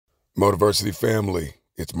Motiversity family,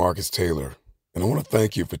 it's Marcus Taylor, and I want to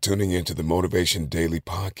thank you for tuning into the Motivation Daily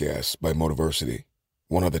Podcast by Motiversity,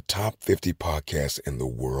 one of the top 50 podcasts in the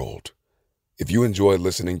world. If you enjoy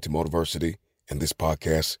listening to Motiversity and this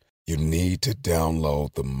podcast, you need to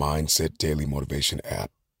download the Mindset Daily Motivation app.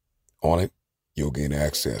 On it, you'll gain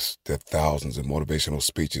access to thousands of motivational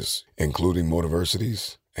speeches, including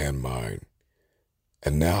Motiversity's and mine.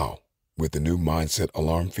 And now, with the new Mindset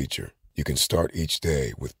Alarm feature, you can start each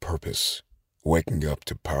day with purpose, waking up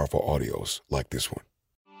to powerful audios like this one.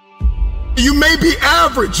 You may be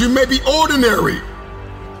average, you may be ordinary,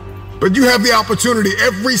 but you have the opportunity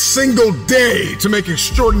every single day to make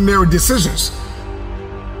extraordinary decisions.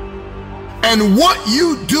 And what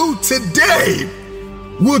you do today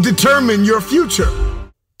will determine your future.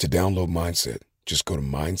 To download Mindset, just go to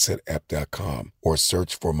mindsetapp.com or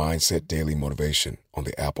search for Mindset Daily Motivation on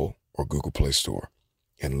the Apple or Google Play Store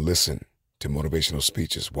and listen to motivational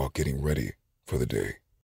speeches while getting ready for the day.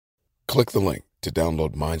 Click the link to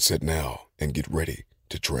download Mindset now and get ready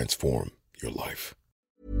to transform your life.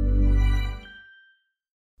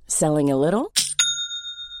 Selling a little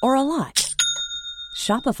or a lot?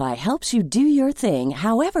 Shopify helps you do your thing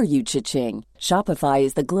however you cha-ching. Shopify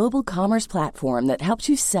is the global commerce platform that helps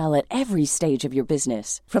you sell at every stage of your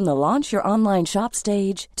business. From the launch your online shop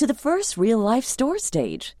stage to the first real-life store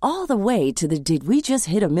stage, all the way to the did we just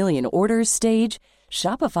hit a million orders stage.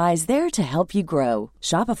 Shopify is there to help you grow.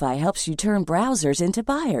 Shopify helps you turn browsers into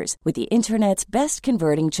buyers with the internet's best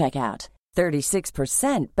converting checkout.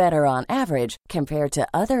 36% better on average compared to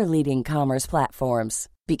other leading commerce platforms.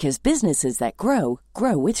 Because businesses that grow,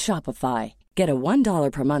 grow with Shopify. Get a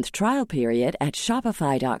 $1 per month trial period at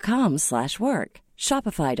shopify.com/work.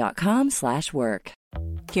 Shopify.com/work.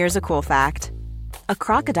 Here's a cool fact. A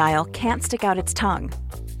crocodile can't stick out its tongue.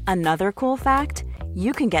 Another cool fact,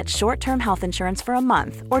 you can get short-term health insurance for a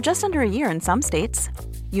month or just under a year in some states.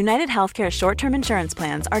 United Healthcare short-term insurance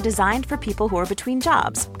plans are designed for people who are between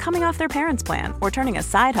jobs, coming off their parents' plan, or turning a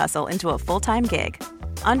side hustle into a full-time gig.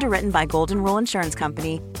 Underwritten by Golden Rule Insurance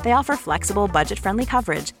Company, they offer flexible, budget-friendly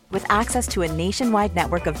coverage with access to a nationwide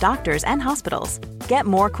network of doctors and hospitals. Get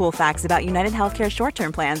more cool facts about United Healthcare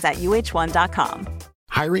short-term plans at uh1.com.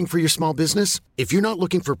 Hiring for your small business? If you're not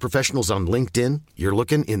looking for professionals on LinkedIn, you're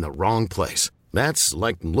looking in the wrong place. That's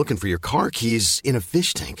like looking for your car keys in a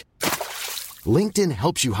fish tank. LinkedIn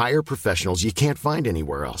helps you hire professionals you can't find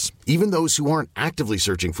anywhere else, even those who aren't actively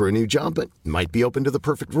searching for a new job but might be open to the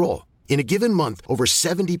perfect role. In a given month, over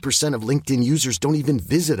 70% of LinkedIn users don't even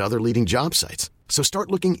visit other leading job sites. So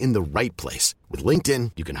start looking in the right place. With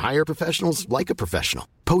LinkedIn, you can hire professionals like a professional.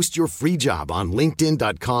 Post your free job on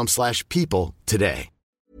linkedin.com/people today.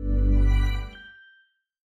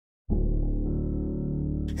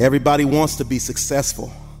 Everybody wants to be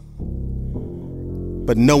successful,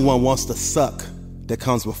 but no one wants the suck that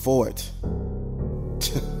comes before it.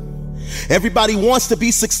 Everybody wants to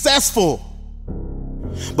be successful,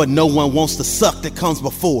 but no one wants the suck that comes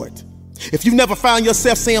before it. If you've never found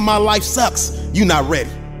yourself saying my life sucks, you're not ready.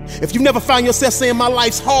 If you've never found yourself saying my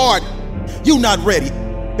life's hard, you're not ready.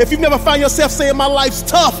 If you've never found yourself saying my life's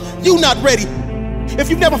tough, you're not ready. If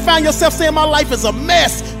you've never found yourself saying my life is a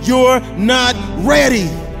mess, you're not ready.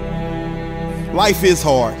 Life is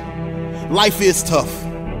hard. Life is tough.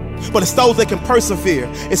 But it's those that can persevere.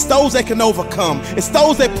 It's those that can overcome. It's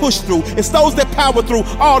those that push through. It's those that power through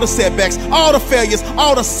all the setbacks, all the failures,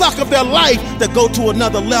 all the suck of their life that go to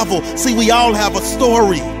another level. See, we all have a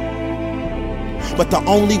story. But the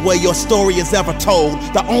only way your story is ever told,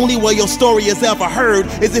 the only way your story is ever heard,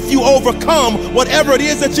 is if you overcome whatever it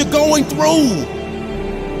is that you're going through.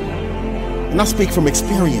 And I speak from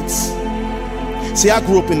experience. See, I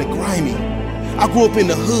grew up in the grimy. I grew up in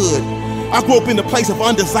the hood. I grew up in the place of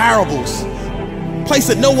undesirables, place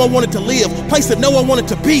that no one wanted to live, place that no one wanted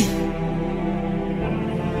to be.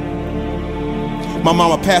 My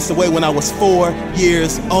mama passed away when I was 4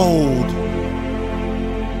 years old.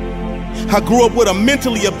 I grew up with a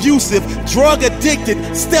mentally abusive,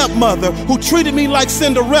 drug-addicted stepmother who treated me like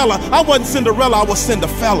Cinderella. I wasn't Cinderella, I was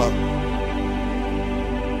Cinderfella.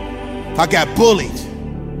 I got bullied.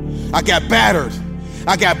 I got battered.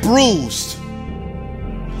 I got bruised.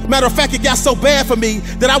 Matter of fact, it got so bad for me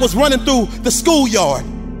that I was running through the schoolyard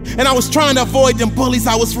and I was trying to avoid them bullies.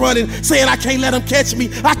 I was running, saying, I can't let them catch me.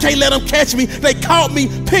 I can't let them catch me. They caught me,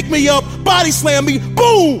 picked me up, body slammed me,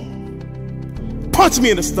 boom! Punched me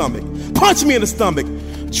in the stomach,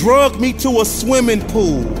 drugged me to a swimming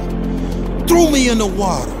pool, threw me in the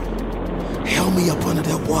water, held me up under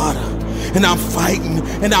that water. And I'm fighting,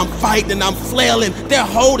 and I'm flailing. They're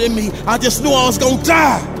holding me. I just knew I was gonna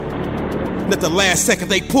die. And at the last second,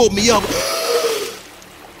 they pulled me up.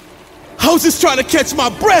 I was just trying to catch my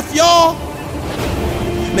breath, y'all.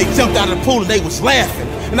 And they jumped out of the pool and they was laughing.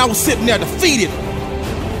 And I was sitting there defeated.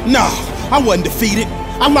 No, I wasn't defeated.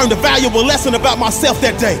 I learned a valuable lesson about myself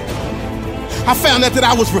that day. I found out that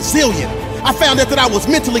I was resilient. I found out that I was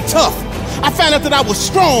mentally tough. I found out that I was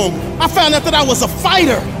strong. I found out that I was a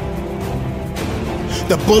fighter.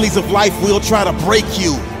 The bullies of life will try to break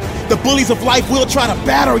you. The bullies of life will try to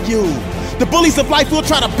batter you. The bullies of life will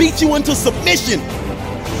try to beat you into submission.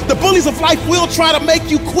 The bullies of life will try to make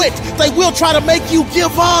you quit. They will try to make you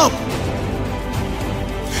give up.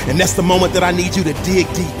 And that's the moment that I need you to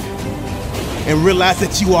dig deep and realize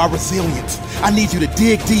that you are resilient. I need you to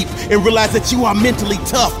dig deep and realize that you are mentally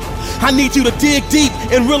tough. I need you to dig deep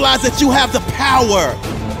and realize that you have the power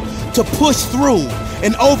to push through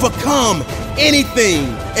and overcome anything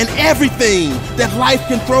and everything that life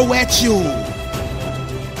can throw at you.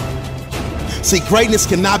 See, greatness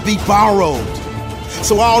cannot be borrowed.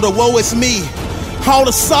 So all the woe is me, all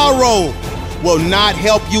the sorrow will not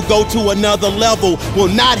help you go to another level, will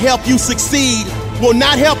not help you succeed, will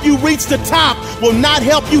not help you reach the top, will not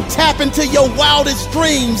help you tap into your wildest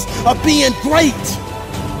dreams of being great.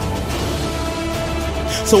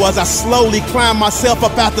 So as I slowly climbed myself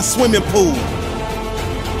up out the swimming pool,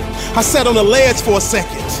 I sat on the ledge for a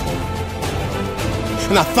second,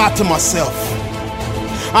 and I thought to myself,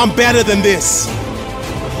 I'm better than this.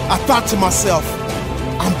 I thought to myself,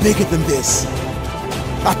 I'm bigger than this.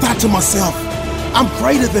 I thought to myself, I'm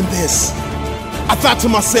greater than this. I thought to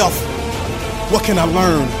myself, what can I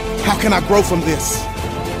learn? How can I grow from this?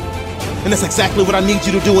 And that's exactly what I need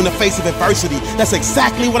you to do in the face of adversity. That's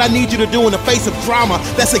exactly what I need you to do in the face of drama.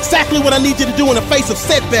 That's exactly what I need you to do in the face of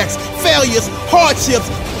setbacks, failures, hardships,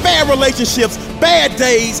 bad relationships, bad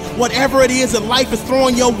days, whatever it is that life is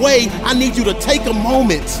throwing your way. I need you to take a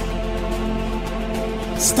moment.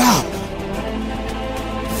 Stop.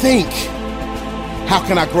 Think. How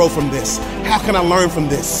can I grow from this? How can I learn from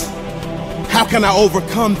this? How can I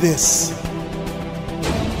overcome this?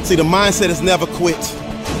 See, the mindset is never quit.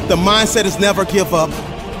 The mindset is never give up.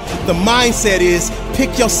 The mindset is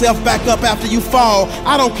pick yourself back up after you fall.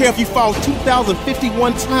 I don't care if you fall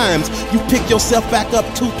 2,051 times, you pick yourself back up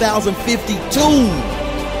 2,052.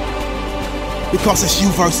 Because it's you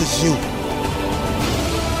versus you.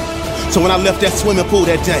 So when I left that swimming pool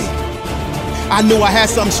that day, I knew I had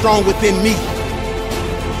something strong within me.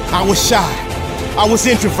 I was shy. I was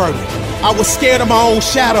introverted. I was scared of my own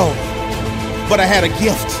shadow. But I had a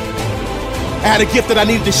gift. I had a gift that I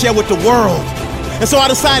needed to share with the world. And so I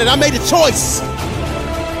decided, I made a choice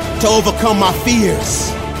to overcome my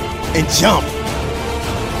fears and jump.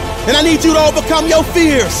 And I need you to overcome your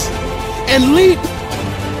fears and leap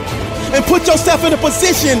and put yourself in a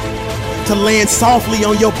position to land softly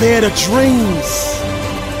on your bed of dreams.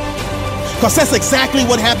 Because that's exactly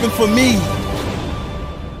what happened for me.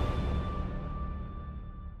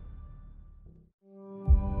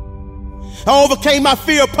 I overcame my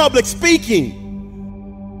fear of public speaking.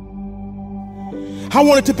 I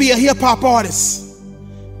wanted to be a hip-hop artist,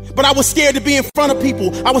 but I was scared to be in front of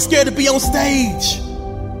people. I was scared to be on stage.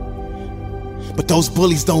 But those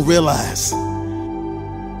bullies don't realize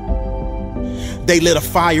they lit a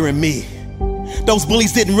fire in me. Those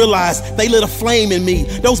bullies didn't realize they lit a flame in me.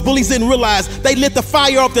 Those bullies didn't realize they lit the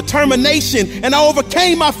fire of determination. And I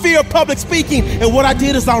overcame my fear of public speaking. And what I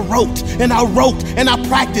did is I wrote and I wrote and I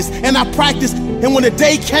practiced and I practiced. And when the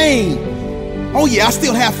day came, oh yeah, I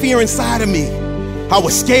still have fear inside of me. I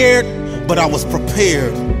was scared, but I was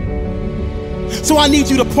prepared. So I need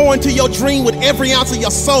you to pour into your dream with every ounce of your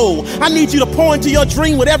soul. I need you to pour into your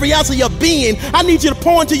dream with every ounce of your being. I need you to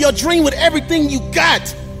pour into your dream with everything you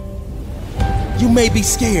got. You may be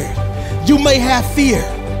scared. You may have fear.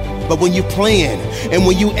 But when you plan and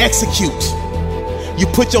when you execute, you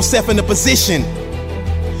put yourself in a position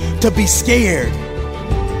to be scared,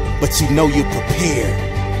 but you know you're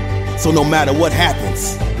prepared. So no matter what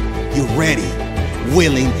happens, you're ready,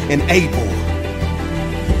 willing, and able.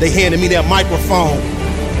 They handed me that microphone,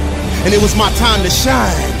 and it was my time to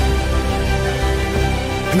shine.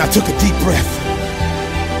 And I took a deep breath.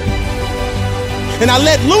 And I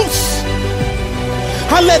let loose.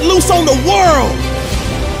 I let loose on the world.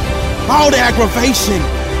 All the aggravation,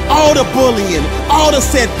 all the bullying, all the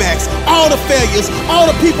setbacks, all the failures,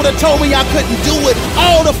 all the people that told me I couldn't do it,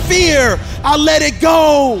 all the fear, I let it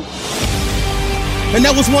go. And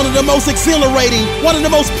that was one of the most exhilarating, one of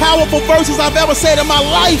the most powerful verses I've ever said in my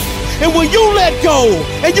life. And when you let go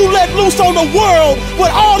and you let loose on the world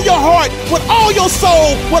with all your heart, with all your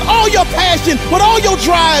soul, with all your passion, with all your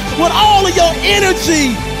drive, with all of your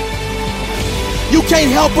energy, you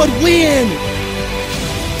can't help but win.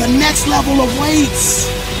 The next level awaits.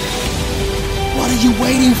 are you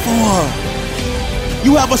waiting for?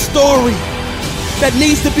 You have a story that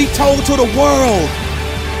needs to be told to the world.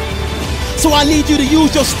 So I need you to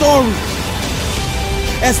use your story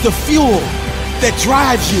as the fuel that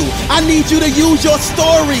drives you. I need you to use your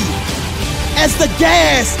story as the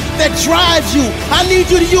gas that drives you. I need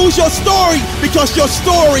you to use your story because your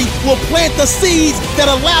story will plant the seeds that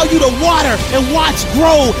allow you to water and watch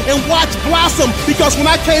grow and watch blossom. Because when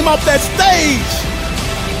I came off that stage,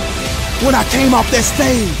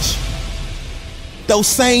 those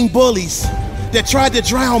same bullies that tried to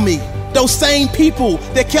drown me, those same people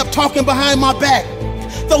that kept talking behind my back,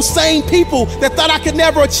 those same people that thought I could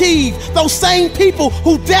never achieve, those same people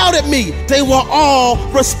who doubted me, they were all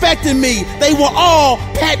respecting me. They were all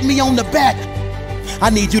patting me on the back.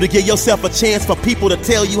 I need you to give yourself a chance for people to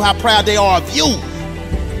tell you how proud they are of you.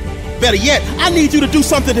 Better yet, I need you to do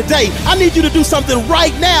something today. I need you to do something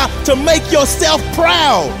right now to make yourself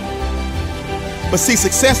proud. But see,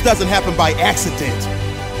 success doesn't happen by accident.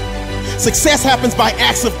 Success happens by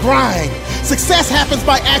acts of grind. Success happens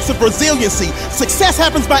by acts of resiliency. Success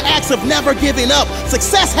happens by acts of never giving up.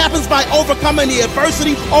 Success happens by overcoming the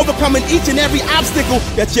adversity, overcoming each and every obstacle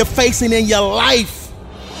that you're facing in your life.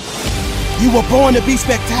 You were born to be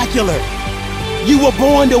spectacular. You were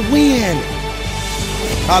born to win.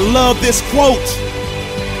 I love this quote.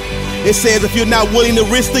 It says, if you're not willing to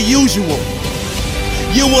risk the usual,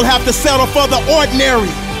 you will have to settle for the ordinary.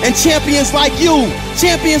 And champions like you,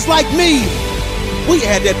 champions like me, we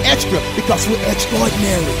add that extra because we're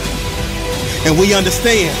extraordinary. And we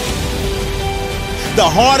understand, the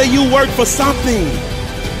harder you work for something,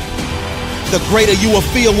 the greater you will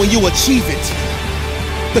feel when you achieve it.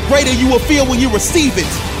 The greater you will feel when you receive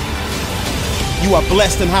it. You are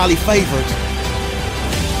blessed and highly favored.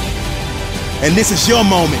 And this is your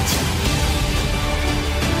moment.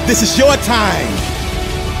 This is your time.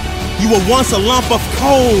 You were once a lump of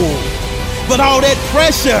coal, but all that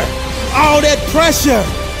pressure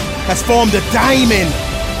has formed a diamond.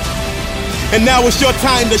 And now it's your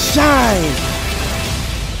time to shine.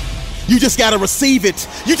 You just gotta receive it.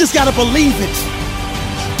 You just gotta believe it.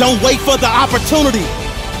 Don't wait for the opportunity.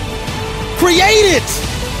 Create it.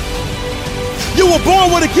 You were born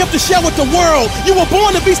with a gift to share with the world. You were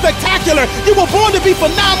born to be spectacular. You were born to be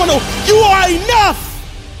phenomenal. You are enough.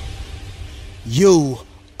 You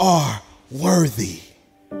are worthy.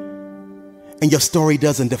 And your story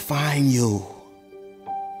doesn't define you.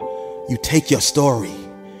 You take your story,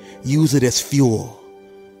 use it as fuel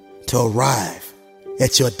to arrive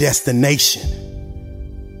at your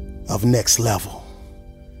destination of next level.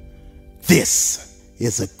 This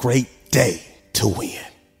is a great day to win.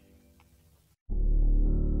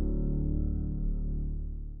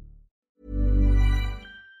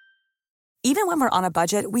 Even when we're on a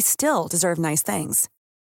budget, we still deserve nice things.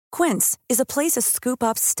 Quince is a place to scoop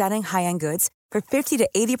up stunning high-end goods for 50 to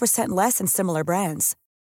 80% less than similar brands.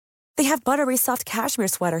 They have buttery soft cashmere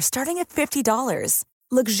sweaters starting at $50,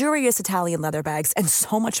 luxurious Italian leather bags, and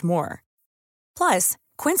so much more. Plus,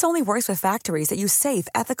 Quince only works with factories that use safe,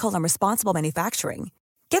 ethical, and responsible manufacturing.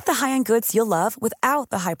 Get the high-end goods you'll love without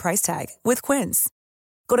the high price tag with Quince.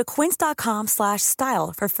 Go to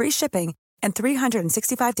quince.com/style for free shipping and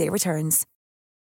 365-day returns.